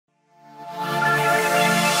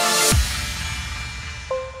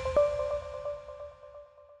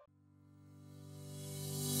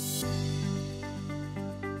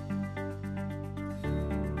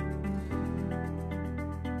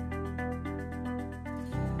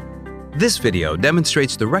This video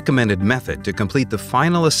demonstrates the recommended method to complete the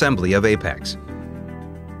final assembly of Apex.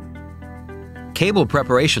 Cable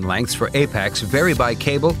preparation lengths for Apex vary by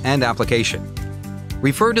cable and application.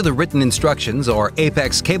 Refer to the written instructions or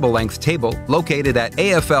Apex cable length table located at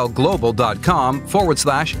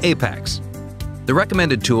aflglobal.com/Apex. The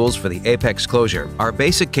recommended tools for the Apex closure are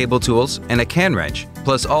basic cable tools and a can wrench,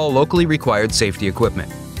 plus all locally required safety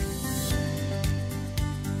equipment.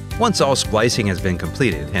 Once all splicing has been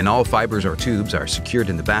completed and all fibers or tubes are secured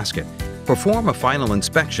in the basket, perform a final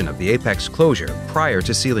inspection of the Apex closure prior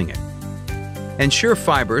to sealing it. Ensure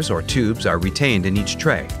fibers or tubes are retained in each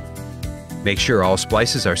tray. Make sure all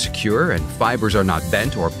splices are secure and fibers are not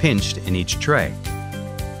bent or pinched in each tray.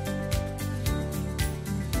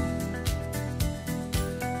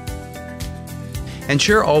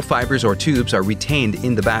 Ensure all fibers or tubes are retained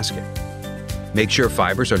in the basket. Make sure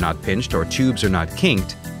fibers are not pinched or tubes are not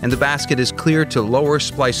kinked, and the basket is clear to lower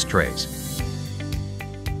splice trays.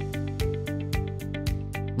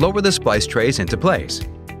 Lower the splice trays into place.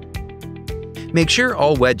 Make sure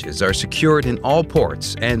all wedges are secured in all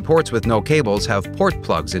ports, and ports with no cables have port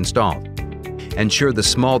plugs installed. Ensure the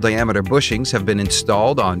small diameter bushings have been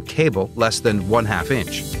installed on cable less than 1/2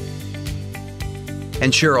 inch.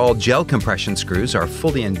 Ensure all gel compression screws are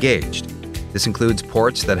fully engaged. This includes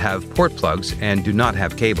ports that have port plugs and do not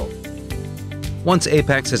have cable. Once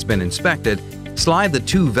Apex has been inspected, slide the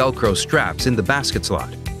 2 velcro straps in the basket slot.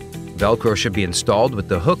 Velcro should be installed with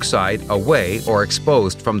the hook side away or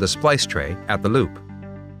exposed from the splice tray at the loop.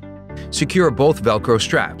 Secure both velcro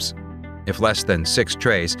straps. If less than 6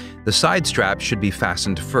 trays, the side straps should be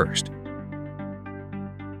fastened first.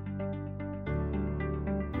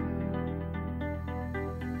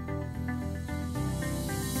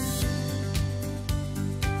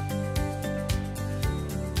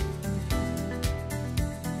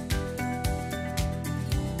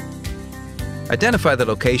 Identify the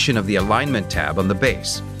location of the alignment tab on the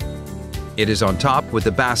base. It is on top with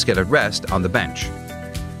the basket at rest on the bench.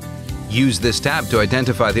 Use this tab to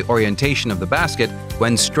identify the orientation of the basket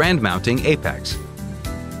when strand mounting Apex.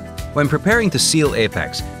 When preparing to seal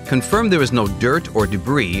Apex, confirm there is no dirt or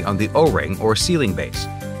debris on the O-ring or sealing base.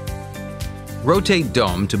 Rotate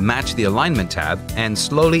dome to match the alignment tab and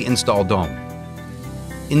slowly install dome.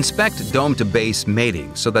 Inspect dome to base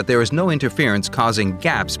mating so that there is no interference causing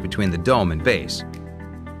gaps between the dome and base.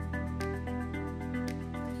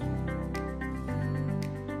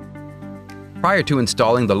 Prior to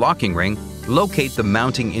installing the locking ring, locate the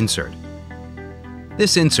mounting insert.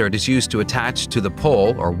 This insert is used to attach to the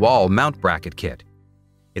pole or wall mount bracket kit.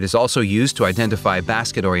 It is also used to identify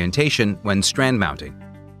basket orientation when strand mounting.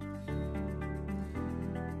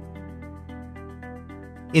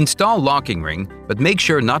 Install locking ring, but make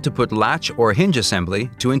sure not to put latch or hinge assembly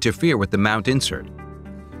to interfere with the mount insert.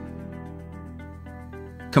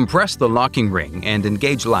 Compress the locking ring and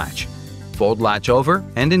engage latch. Fold latch over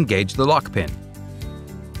and engage the lock pin.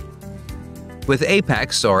 With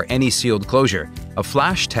Apex or any sealed closure, a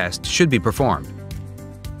flash test should be performed.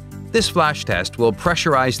 This flash test will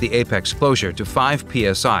pressurize the Apex closure to 5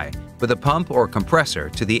 psi with a pump or compressor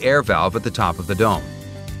to the air valve at the top of the dome.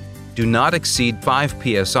 Do not exceed 5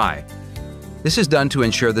 psi. This is done to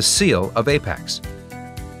ensure the seal of Apex.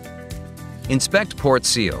 Inspect port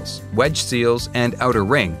seals, wedge seals, and outer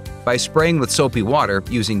ring by spraying with soapy water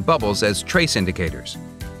using bubbles as trace indicators.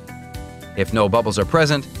 If no bubbles are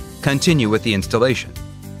present, continue with the installation.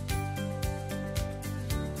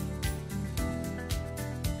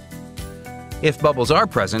 If bubbles are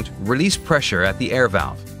present, release pressure at the air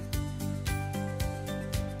valve.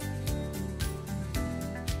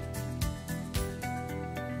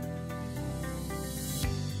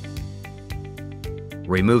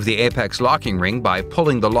 Remove the Apex locking ring by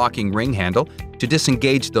pulling the locking ring handle to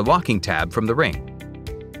disengage the locking tab from the ring.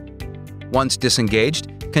 Once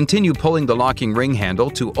disengaged, continue pulling the locking ring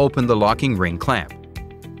handle to open the locking ring clamp.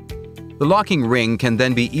 The locking ring can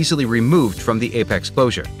then be easily removed from the Apex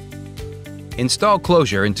closure. Install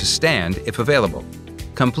closure into stand if available.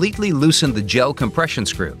 Completely loosen the gel compression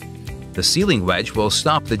screw. The sealing wedge will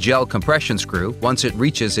stop the gel compression screw once it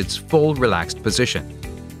reaches its full relaxed position.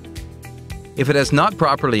 If it has not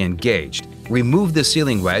properly engaged, remove the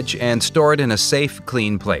sealing wedge and store it in a safe,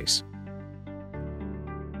 clean place.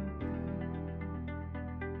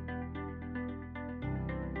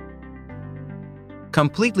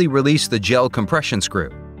 Completely release the gel compression screw.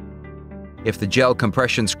 If the gel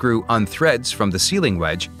compression screw unthreads from the sealing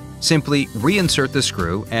wedge, simply reinsert the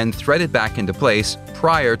screw and thread it back into place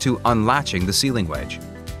prior to unlatching the sealing wedge.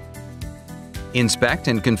 Inspect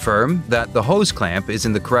and confirm that the hose clamp is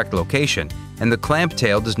in the correct location and the clamp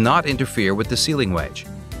tail does not interfere with the sealing wedge.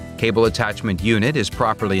 Cable attachment unit is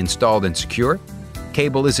properly installed and secure.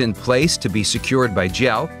 Cable is in place to be secured by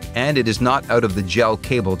gel, and it is not out of the gel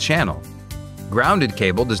cable channel. Grounded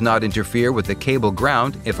cable does not interfere with the cable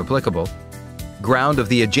ground if applicable. Ground of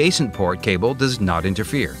the adjacent port cable does not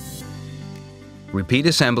interfere. Repeat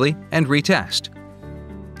assembly and retest.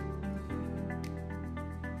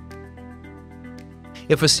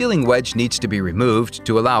 If a sealing wedge needs to be removed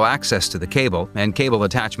to allow access to the cable and cable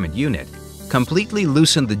attachment unit, completely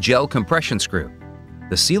loosen the gel compression screw.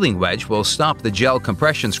 The sealing wedge will stop the gel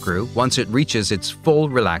compression screw once it reaches its full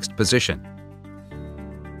relaxed position.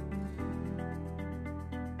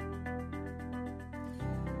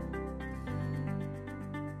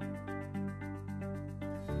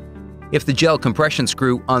 If the gel compression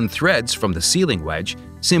screw unthreads from the sealing wedge,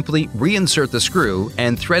 simply reinsert the screw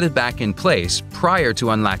and thread it back in place prior to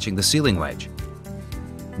unlatching the sealing wedge.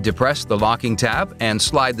 Depress the locking tab and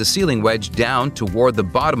slide the sealing wedge down toward the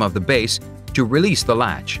bottom of the base to release the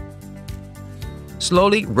latch.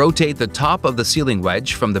 Slowly rotate the top of the sealing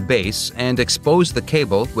wedge from the base and expose the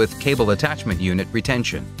cable with cable attachment unit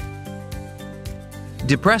retention.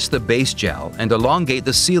 Depress the base gel and elongate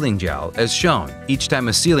the sealing gel as shown each time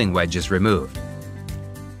a sealing wedge is removed.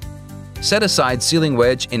 Set aside sealing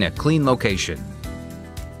wedge in a clean location.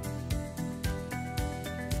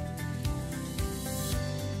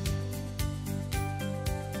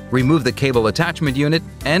 Remove the cable attachment unit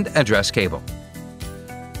and address cable.